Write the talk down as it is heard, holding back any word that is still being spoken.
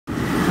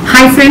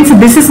Hi friends,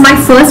 this is my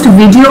first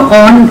video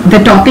on the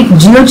topic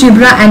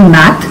GeoGebra and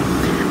Math.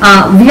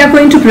 We are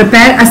going to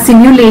prepare a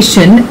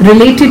simulation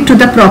related to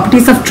the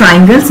properties of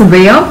triangles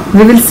where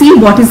we will see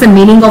what is the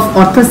meaning of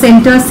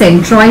orthocentre,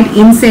 centroid,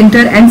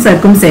 incenter and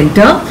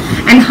circumcenter,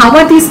 and how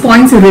are these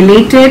points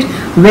related,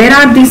 where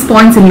are these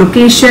points in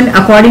location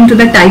according to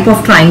the type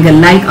of triangle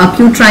like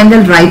acute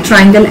triangle, right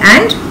triangle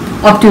and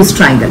obtuse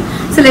triangle.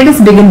 So let us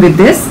begin with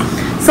this.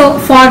 So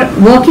for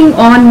working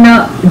on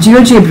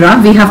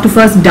GeoGebra, we have to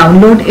first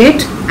download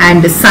it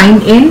and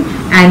sign in,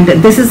 and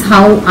this is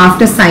how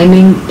after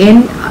signing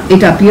in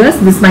it appears.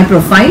 This is my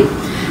profile,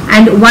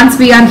 and once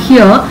we are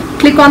here,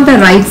 click on the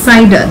right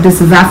side this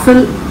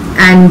waffle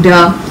and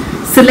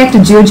select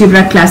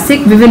GeoGebra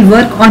Classic. We will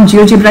work on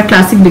GeoGebra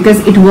Classic because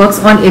it works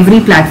on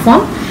every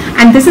platform,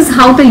 and this is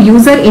how the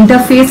user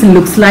interface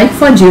looks like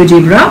for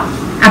GeoGebra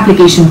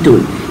application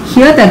tool.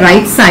 Here the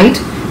right side,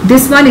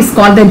 this one is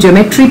called the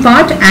geometry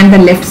part, and the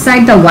left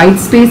side the white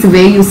space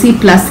where you see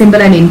plus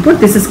symbol and input,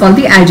 this is called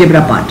the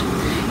algebra part.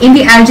 In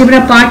the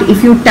algebra part,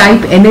 if you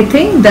type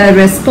anything, the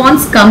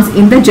response comes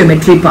in the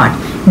geometry part.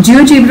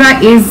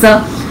 GeoGebra is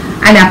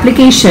an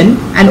application,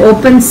 an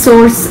open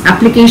source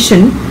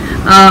application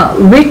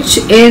which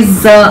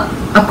is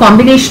a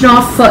combination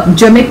of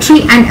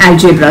geometry and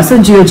algebra, so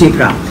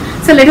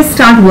GeoGebra. So let us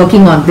start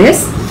working on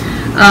this.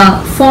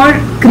 For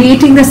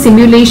creating the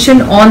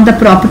simulation on the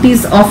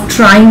properties of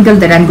triangle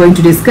that I am going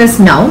to discuss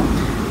now,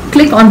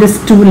 click on this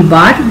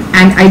toolbar,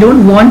 and I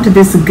don't want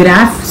this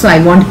graph, so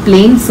I want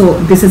plain, so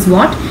this is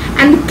what,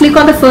 and click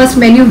on the first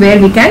menu where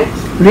we can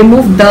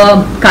remove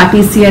the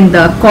Cartesian,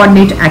 the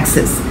coordinate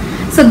axis.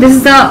 So this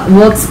is the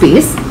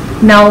workspace.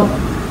 Now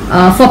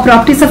for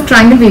properties of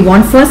triangle, we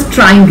want first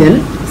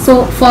triangle.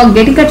 So for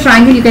getting a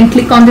triangle, you can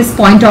click on this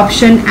point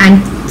option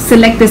and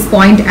select this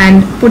point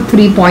and put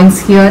 3 points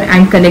here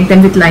and connect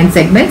them with line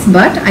segments,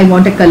 but I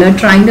want a colored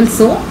triangle,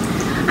 so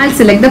I'll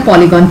select the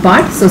polygon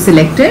part. So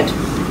select it.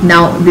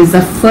 Now this is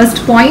the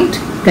first point,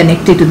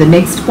 connect it to the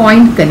next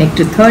point, connect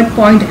to third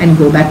point and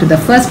go back to the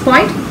first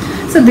point.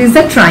 So this is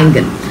the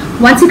triangle.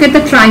 Once you get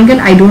the triangle,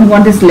 I don't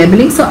want this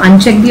labeling, so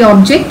uncheck the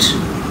object,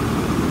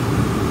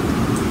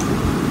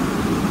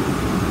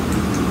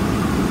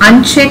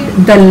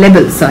 uncheck the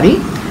label,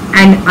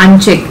 and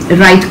uncheck,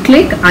 right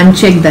click,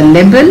 uncheck the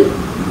label,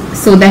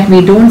 so that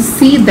we don't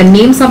see the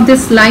names of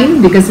this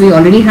line because we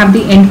already have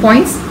the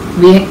endpoints.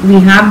 We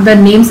have the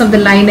names of the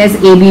line as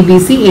A, B, B,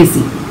 C, A,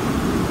 C.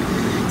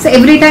 So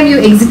every time you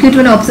execute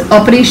an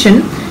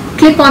operation,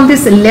 click on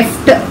this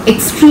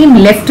extreme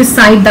left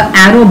side, the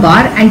arrow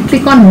bar, and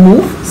click on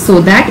move so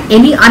that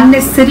any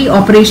unnecessary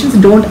operations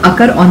don't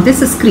occur on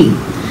this screen.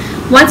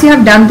 Once you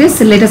have done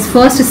this, let us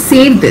first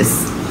save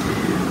this.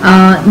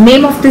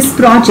 Name of this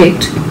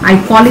project,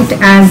 I call it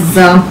as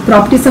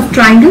properties of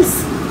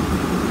triangles.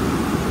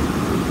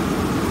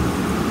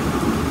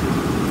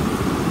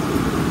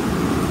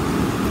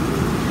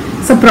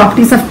 So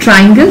properties of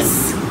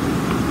triangles,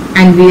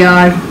 and we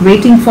are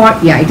waiting for,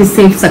 yeah, it is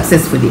saved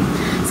successfully.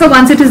 So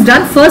once it is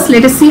done, first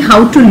let us see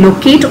how to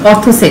locate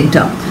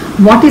orthocenter.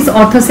 What is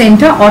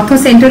orthocenter?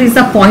 Orthocenter is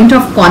the point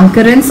of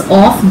concurrence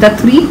of the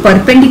three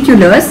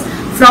perpendiculars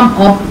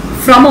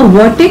from a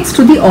vertex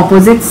to the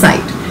opposite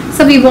side.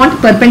 So we want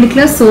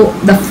perpendicular, so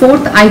the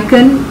fourth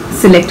icon,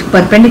 select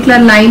perpendicular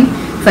line.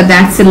 For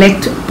that,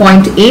 select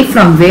point A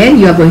from where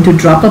you are going to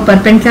drop a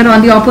perpendicular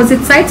on the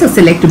opposite side, so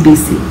select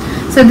BC.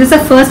 So this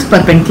is the first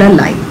perpendicular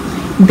line.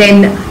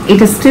 Then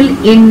it is still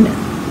in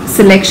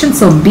selection,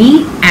 so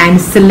B, and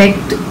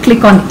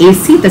click on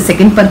AC, the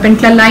second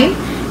perpendicular line.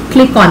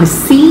 Click on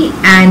C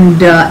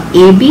and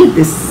AB,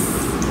 this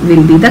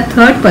will be the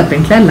third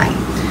perpendicular line.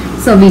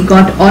 So we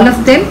got all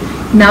of them.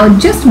 Now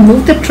just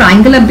move the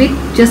triangle a bit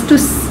just to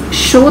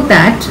show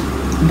that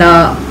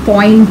the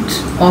point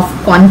of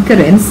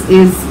concurrence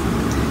is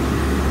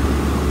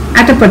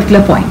at a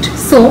particular point.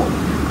 So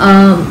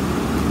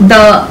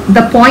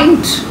the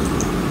point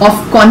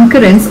of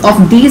concurrence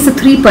of these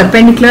three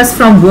perpendiculars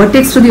from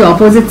vertex to the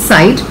opposite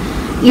side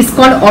is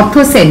called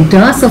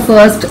orthocenter. So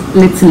first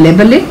let's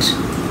label it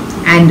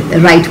and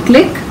right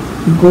click,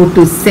 go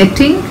to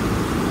setting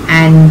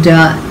and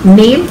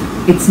name.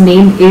 Its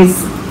name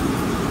is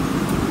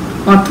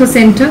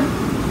orthocenter.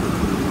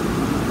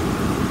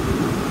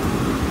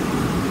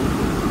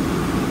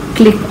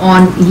 Click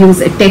on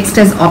use a text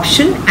as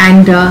option,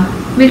 and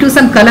we'll do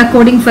some color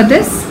coding for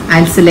this.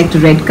 I'll select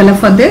red color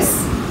for this.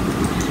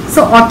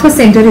 So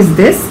orthocenter is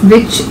this,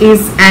 which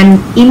is an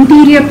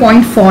interior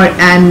point for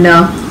an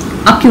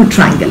acute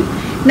triangle.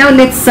 Now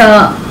let's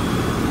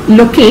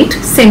locate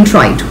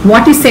centroid.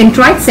 What is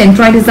centroid?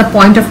 Centroid is the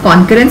point of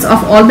concurrence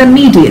of all the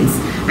medians.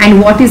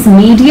 And what is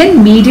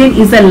median? Median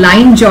is a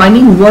line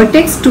joining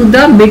vertex to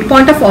the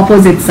midpoint of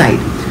opposite side.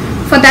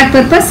 For that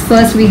purpose,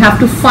 first we have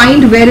to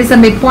find where is the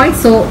midpoint.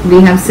 So we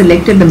have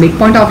selected the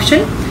midpoint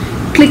option.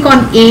 Click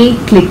on A,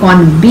 click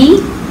on B,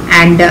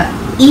 and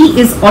E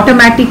is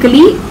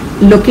automatically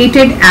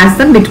located as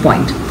the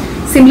midpoint.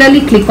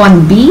 Similarly, click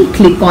on B,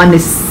 click on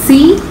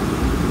C,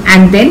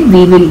 and then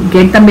we will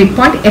get the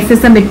midpoint. F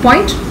is the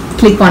midpoint.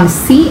 click on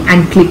C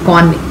and click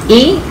on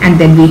A, and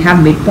then we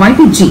have midpoint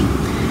G.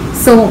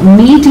 So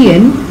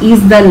median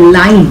is the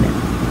line,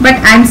 but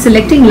I am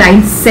selecting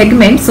line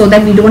segment so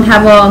that we don't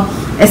have a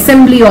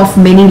assembly of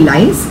many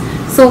lines.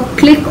 So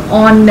click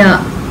on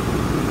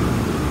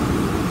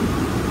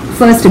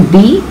first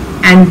B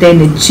and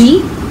then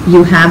G.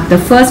 You have the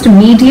first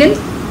median.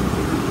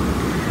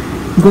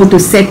 Go to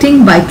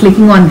setting by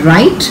clicking on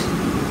right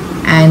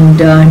and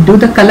do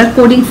the color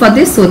coding for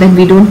this so that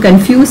we don't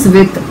confuse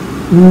with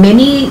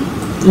many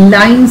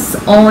lines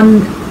on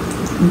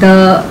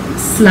the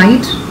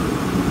slide.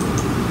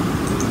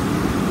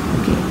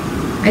 Okay,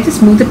 I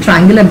just move the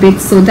triangle a bit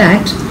so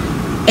that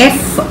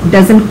F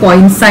doesn't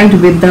coincide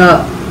with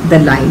the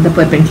line, the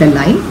perpendicular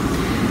line.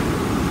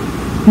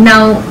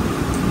 Now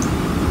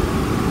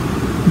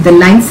the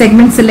line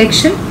segment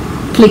selection,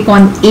 click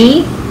on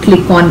A,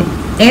 click on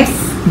F.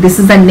 This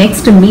is the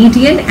next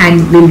median,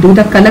 and we'll do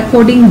the color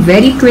coding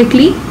very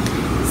quickly.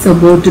 So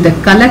go to the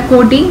color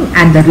coding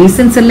and the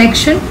recent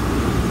selection.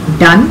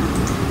 Done.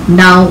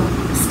 Now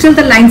still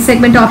the line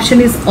segment option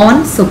is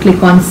on, so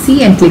click on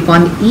C and click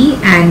on E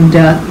and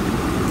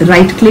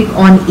right click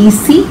on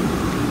EC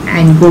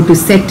and go to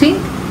setting,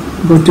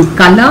 go to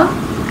color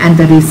and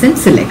the recent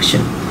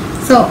selection.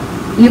 So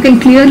you can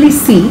clearly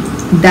see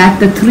that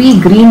the three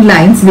green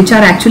lines, which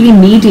are actually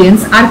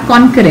medians, are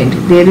concurrent.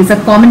 There is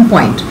a common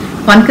point.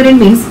 Concurrent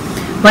means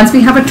once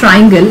we have a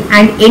triangle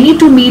and any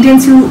two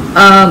medians you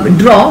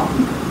draw,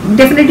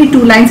 definitely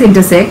two lines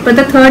intersect, but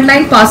the third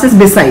line passes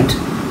beside.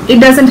 It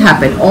doesn't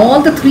happen.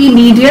 All the three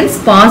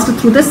medians passed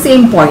through the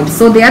same point,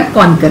 so they are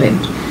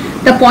concurrent.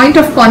 The point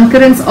of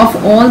concurrence of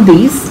all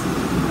these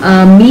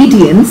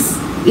medians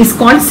is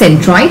called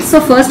centroid.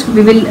 So first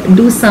we will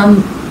do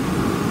some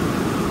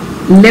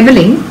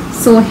leveling.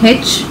 So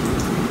H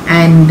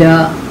and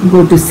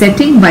go to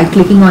setting by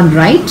clicking on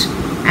right,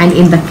 and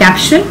in the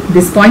caption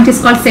this point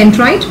is called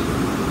centroid.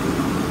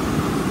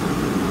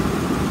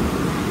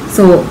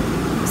 So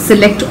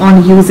select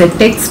on use a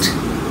text,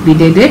 we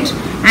did it,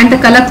 and the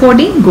color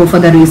coding, go for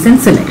the recent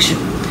selection.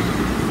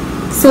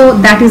 So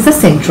that is the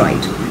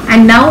centroid.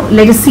 And now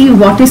let us see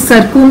what is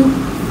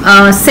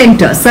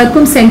circumcenter.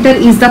 Circumcenter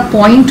is the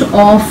point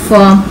of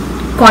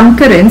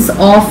concurrence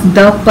of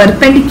the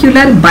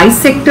perpendicular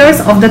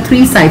bisectors of the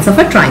three sides of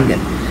a triangle.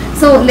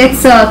 So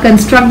let's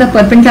construct the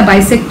perpendicular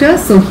bisector.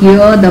 So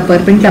here the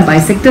perpendicular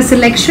bisector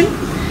selection.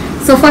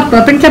 So for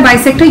perpendicular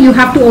bisector you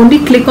have to only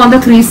click on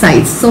the three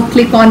sides. So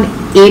click on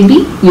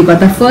AB, you got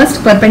the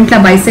first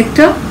perpendicular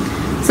bisector.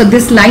 So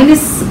this line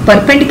is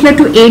perpendicular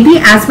to AB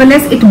as well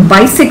as it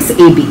bisects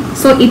AB.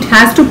 So it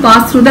has to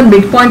pass through the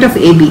midpoint of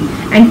AB,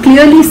 and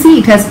clearly see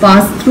it has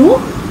passed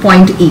through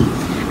point E.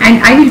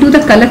 And I will do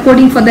the color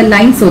coding for the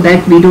line so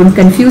that we don't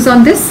confuse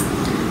on this.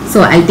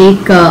 So I'll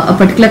take a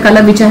particular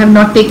color which I have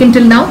not taken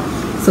till now.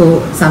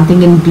 So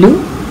something in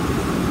blue,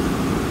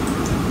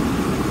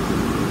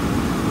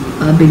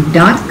 a bit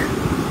dark,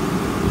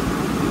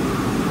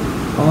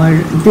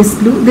 or this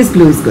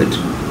blue is good.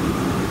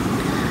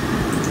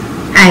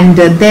 And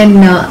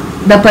then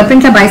the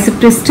perpendicular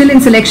bisector is still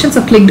in selection,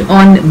 so clicked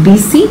on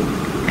BC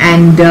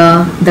and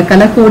the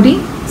color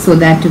coding so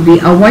that we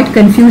avoid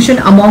confusion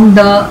among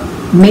the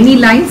many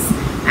lines,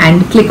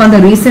 and click on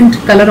the recent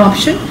color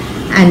option,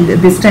 and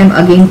this time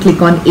again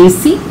click on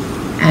AC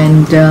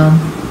and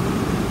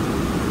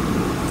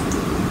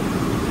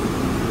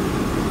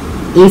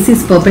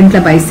AC's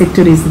perpendicular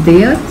bisector is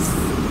there.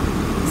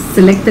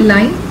 Select the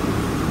line,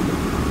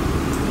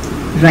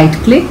 right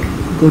click,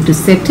 go to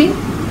setting,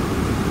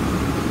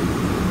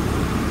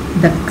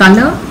 the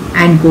color,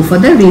 and go for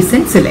the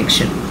recent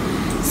selection.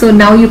 So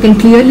now you can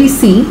clearly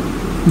see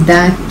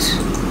that.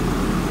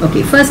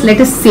 Okay, first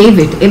let us save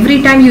it.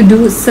 Every time you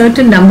do a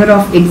certain number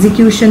of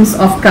executions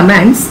of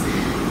commands,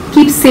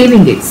 keep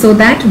saving it so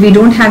that we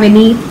don't have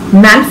any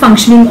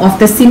malfunctioning of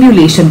the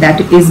simulation that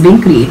is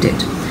being created.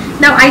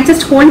 Now I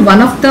just hold one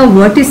of the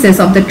vertices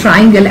of the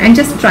triangle and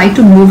just try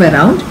to move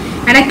around,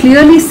 and I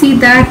clearly see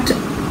that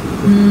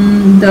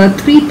the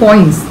 3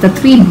 points, the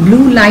 3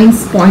 blue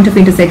lines point of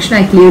intersection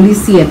I clearly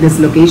see at this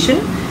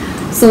location.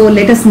 So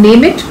let us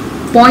name it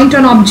point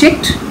on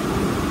object.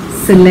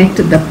 Select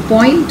the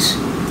point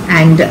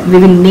and we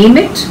will name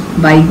it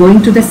by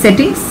going to the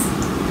settings,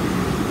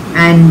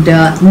 and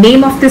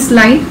name of this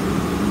line,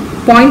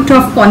 point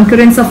of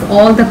concurrence of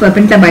all the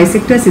perpendicular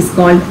bisectors, is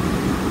called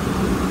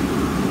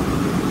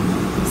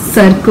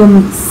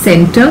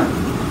Circumcenter,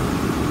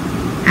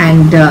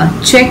 and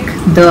check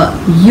the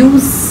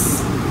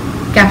use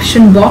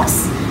caption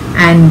box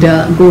and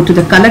go to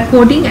the color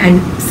coding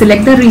and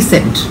select the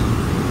recent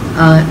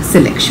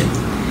selection.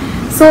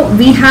 So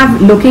we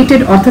have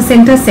located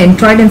Orthocentre,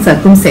 Centroid and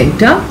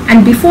Circumcenter,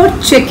 and before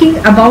checking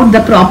about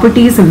the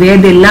properties, where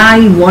they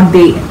lie,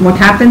 what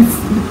happens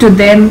to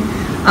them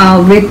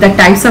with the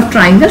types of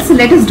triangles,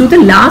 let us do the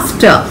last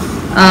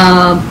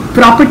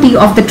property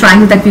of the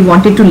triangle that we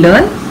wanted to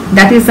learn,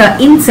 that is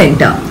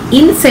incenter.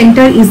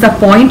 Incenter is the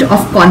point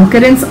of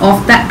concurrence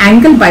of the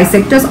angle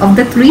bisectors of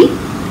the 3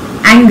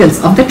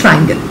 angles of the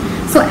triangle.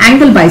 So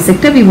angle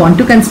bisector we want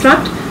to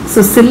construct.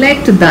 So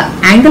select the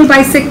angle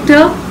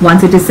bisector.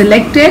 Once it is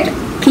selected,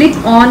 click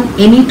on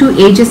any two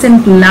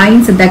adjacent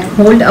lines that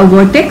hold a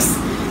vertex.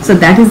 So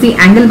that is the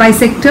angle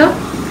bisector,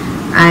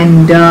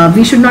 and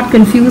we should not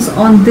confuse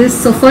on this.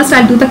 So first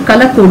I'll do the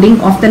color coding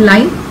of the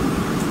line,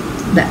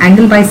 the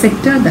angle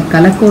bisector, the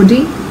color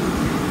coding.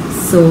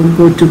 So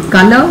go to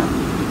color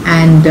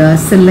and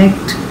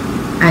select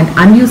an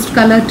unused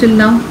color till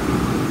now.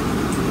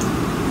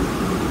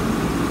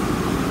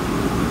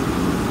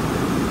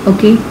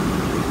 Okay,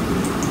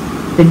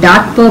 the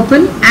dark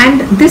purple,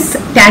 and this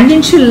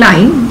tangential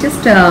line,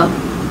 just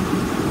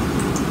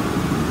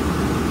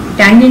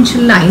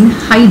tangential line,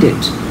 hide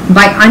it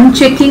by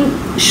unchecking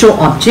show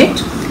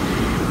object.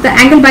 The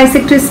angle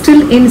bisector is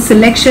still in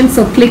selection,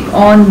 so click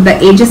on the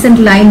adjacent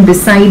line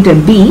beside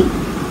B,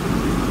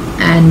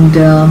 and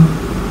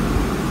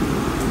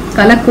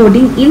color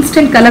coding,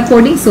 instant color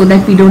coding, so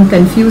that we don't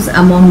confuse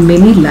among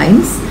many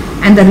lines,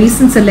 and the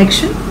recent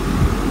selection,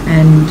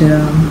 and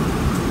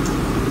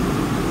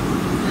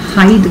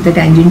hide the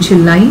tangential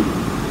line,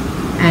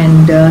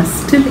 and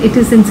still it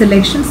is in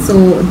selection,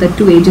 so the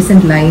two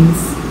adjacent lines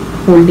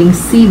holding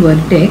C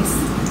vertex,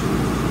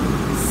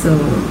 so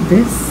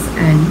this,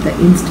 and the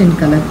instant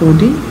color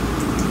coding,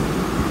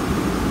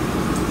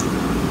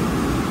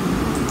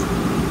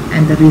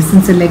 and the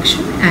recent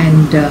selection,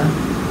 and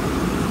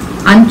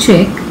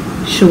uncheck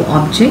show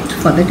object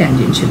for the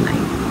tangential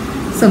line.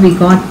 So we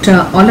got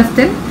all of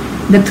them.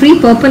 The three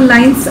purple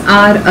lines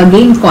are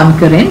again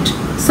concurrent.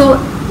 So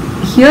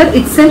here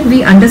itself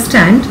we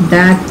understand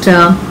that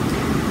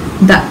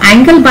the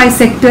angle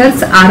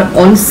bisectors are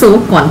also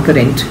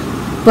concurrent.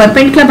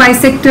 Perpendicular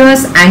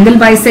bisectors, angle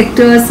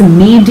bisectors,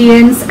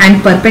 medians,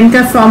 and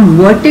perpendicular from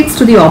vertex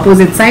to the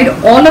opposite side,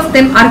 all of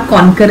them are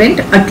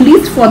concurrent, at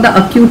least for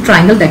the acute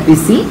triangle that we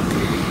see.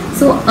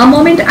 So a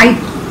moment, I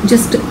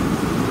just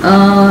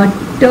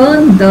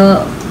turn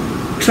the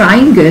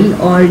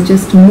triangle or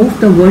just move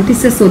the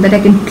vertices so that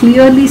I can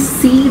clearly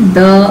see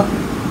the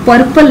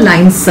purple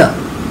lines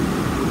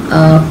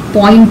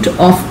point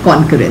of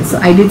concurrence. So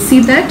I did see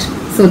that,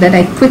 so that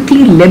I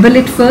quickly label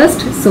it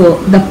first.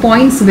 So the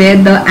points where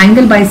the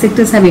angle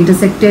bisectors have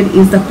intersected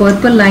is the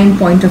purple line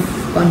point of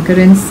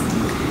concurrence,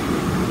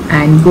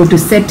 and go to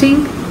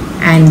setting,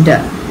 and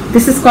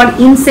this is called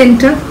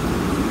incenter.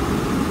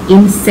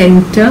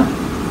 Incenter,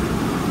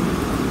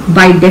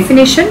 by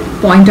definition,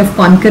 point of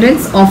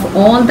concurrence of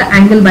all the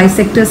angle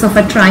bisectors of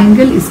a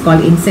triangle is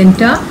called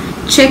incenter.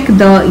 Check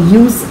the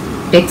use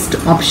text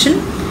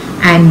option,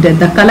 and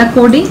the color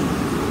coding,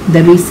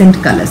 the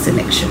recent color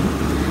selection.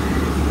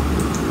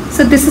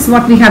 So this is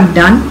what we have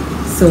done.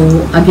 So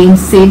again,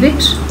 save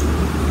it.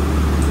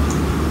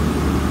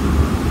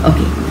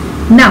 Okay,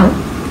 now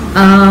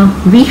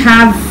we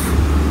have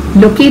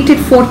located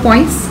 4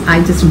 points.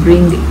 I just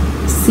bring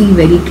C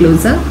very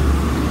closer.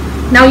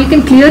 Now you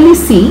can clearly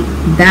see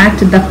that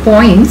the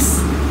points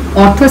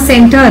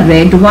orthocenter,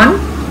 red one,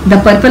 the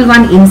purple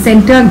one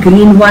incenter,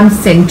 green one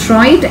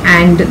centroid,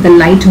 and the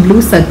light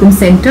blue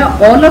circumcenter,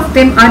 all of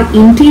them are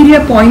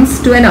interior points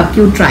to an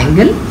acute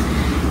triangle.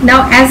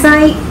 Now as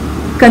I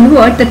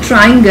convert the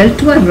triangle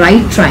to a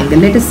right triangle,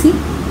 let us see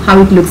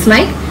how it looks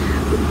like.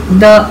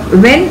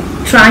 When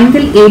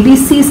triangle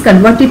ABC is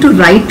converted to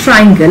right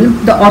triangle,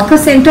 the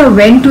orthocenter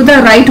went to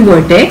the right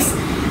vertex,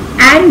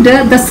 and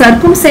the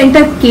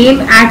circumcenter came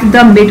at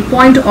the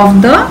midpoint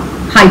of the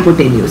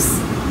hypotenuse.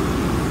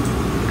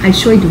 I'll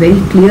show it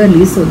very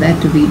clearly so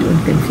that we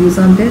don't confuse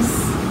on this.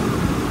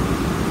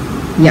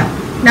 Yeah,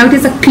 now it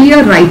is a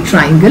clear right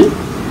triangle.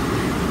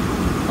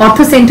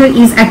 Orthocenter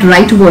is at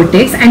right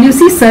vertex, and you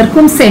see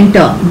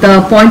circumcenter,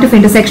 the point of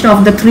intersection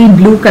of the three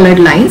blue colored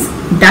lines,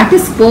 that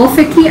is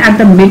perfectly at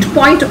the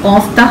midpoint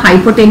of the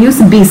hypotenuse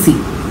BC.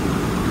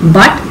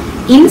 But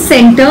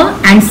incenter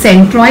and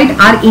centroid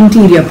are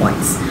interior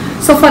points.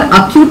 So for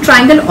acute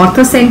triangle,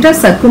 orthocenter,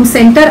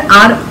 circumcenter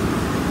are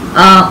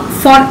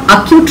for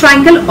acute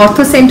triangle,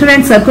 orthocenter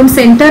and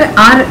circumcenter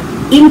are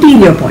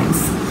interior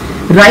points.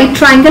 Right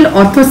triangle,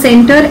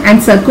 orthocenter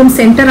and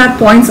circumcenter are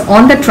points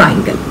on the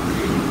triangle.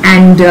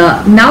 And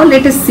now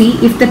let us see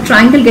if the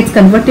triangle gets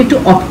converted to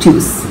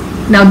obtuse.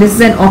 Now this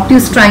is an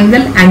obtuse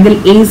triangle, angle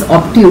A is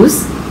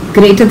obtuse,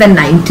 greater than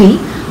 90.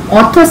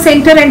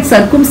 Orthocenter and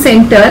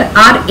circumcenter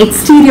are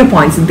exterior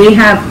points. They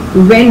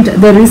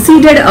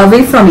receded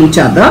away from each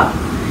other.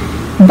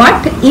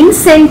 But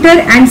incenter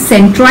and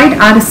centroid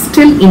are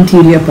still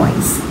interior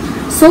points.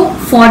 So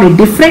for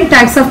different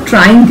types of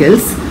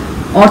triangles,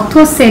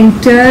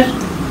 orthocenter,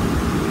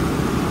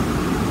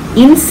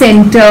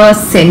 incenter,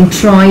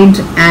 centroid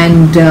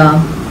and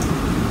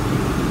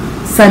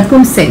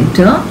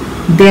circumcenter,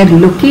 their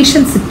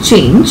locations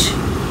change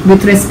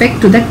with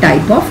respect to the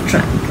type of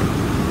triangle.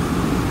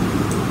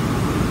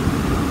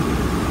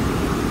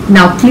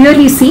 Now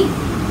clearly see,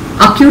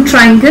 acute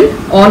triangle,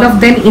 all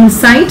of them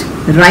inside,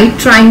 right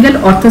triangle,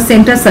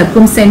 orthocenter,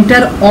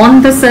 circumcenter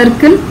on the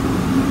circle,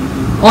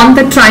 on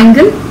the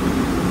triangle,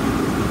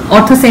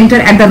 orthocenter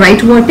at the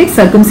right vertex,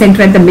 circumcenter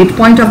at the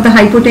midpoint of the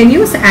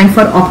hypotenuse. And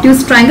for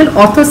obtuse triangle,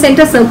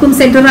 orthocenter,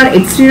 circumcenter are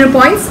exterior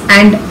points,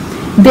 and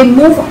they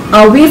move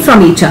away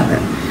from each other.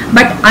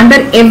 But under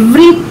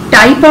every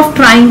type of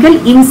triangle,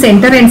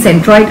 incenter and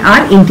centroid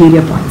are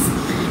interior points.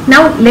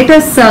 Now let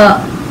us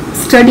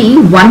study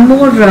one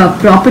more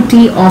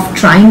property of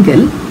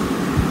triangle,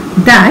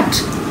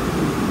 that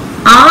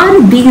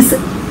are these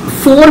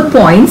 4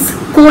 points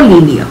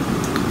collinear.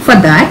 For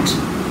that,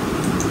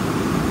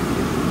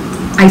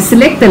 I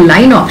select the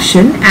line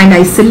option and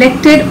I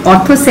selected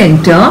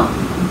orthocenter,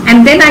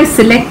 and then I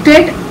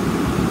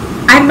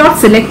have not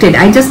selected,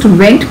 I just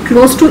went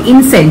close to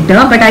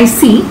incenter, but I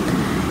see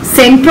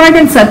centroid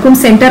and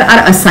circumcenter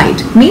are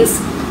aside, means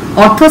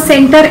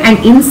orthocenter and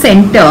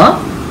incenter,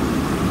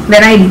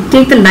 when I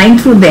take the line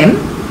through them,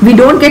 we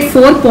don't get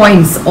 4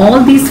 points,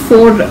 all these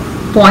 4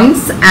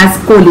 points as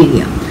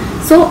collinear.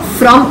 So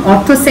from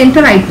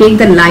orthocenter I take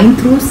the line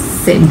through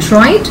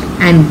centroid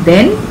and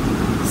then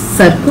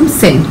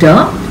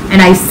circumcenter,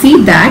 and I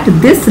see that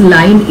this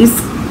line is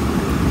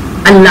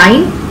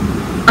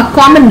a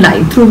common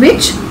line through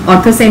which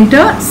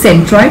orthocenter,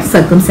 centroid,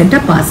 circumcenter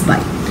pass by.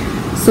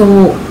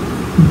 So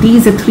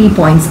these 3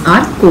 points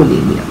are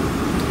collinear.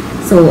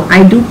 So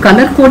I do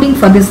color coding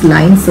for this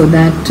line so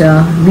that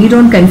we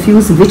don't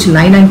confuse which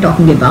line I'm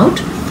talking about.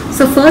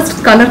 So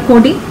first, color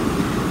coding.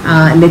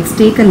 Let's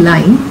take a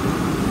line.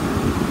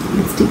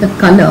 Let's take a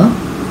color.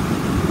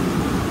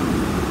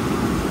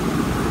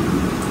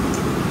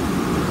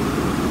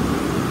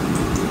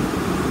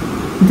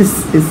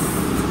 This is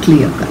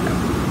clear color.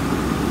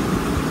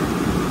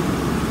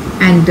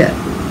 And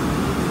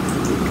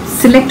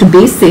select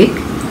basic.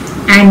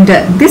 And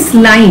this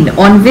line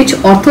on which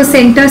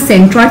orthocenter,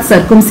 centroid,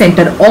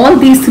 circumcenter, all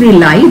these 3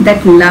 lie,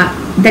 that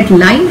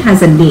line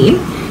has a name.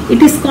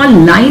 It is called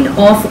line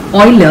of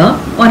Euler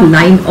or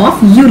line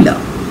of Euler.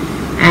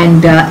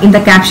 And in the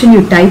caption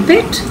you type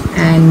it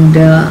and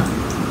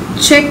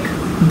check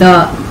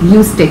the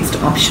use text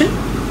option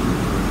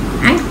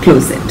and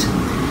close it.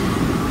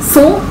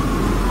 So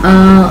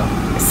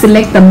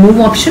select the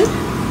move option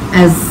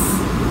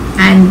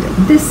and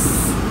this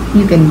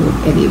you can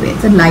move anywhere.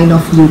 It's a line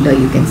of Euler,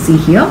 you can see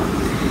here.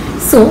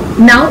 So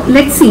now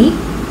let's see,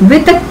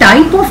 with the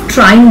type of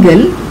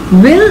triangle,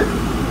 will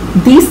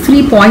these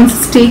 3 points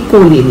stay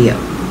collinear?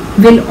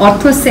 Will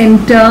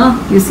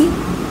orthocenter, you see,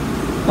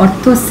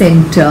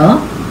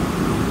 orthocenter,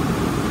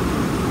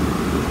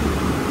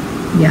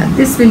 yeah,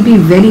 this will be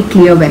very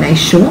clear when I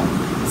show.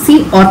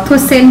 See,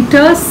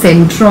 orthocenter,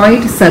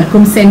 centroid,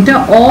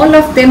 circumcenter, all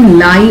of them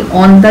lie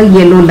on the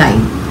yellow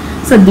line.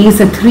 So these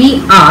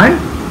 3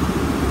 are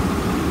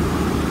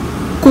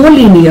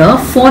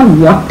collinear for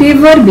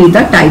whatever be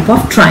the type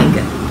of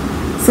triangle.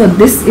 So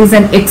this is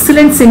an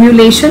excellent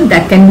simulation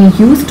that can be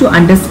used to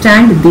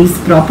understand these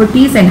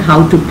properties and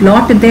how to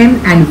plot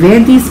them, and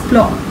where these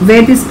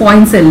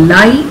points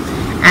lie,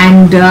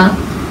 and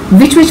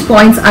which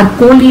points are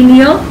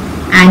collinear,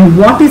 and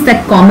what is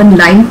that common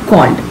line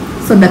called.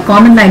 So the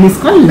common line is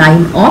called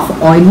line of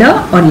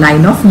Euler or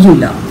line of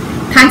Euler.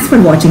 Thanks for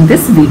watching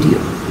this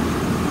video.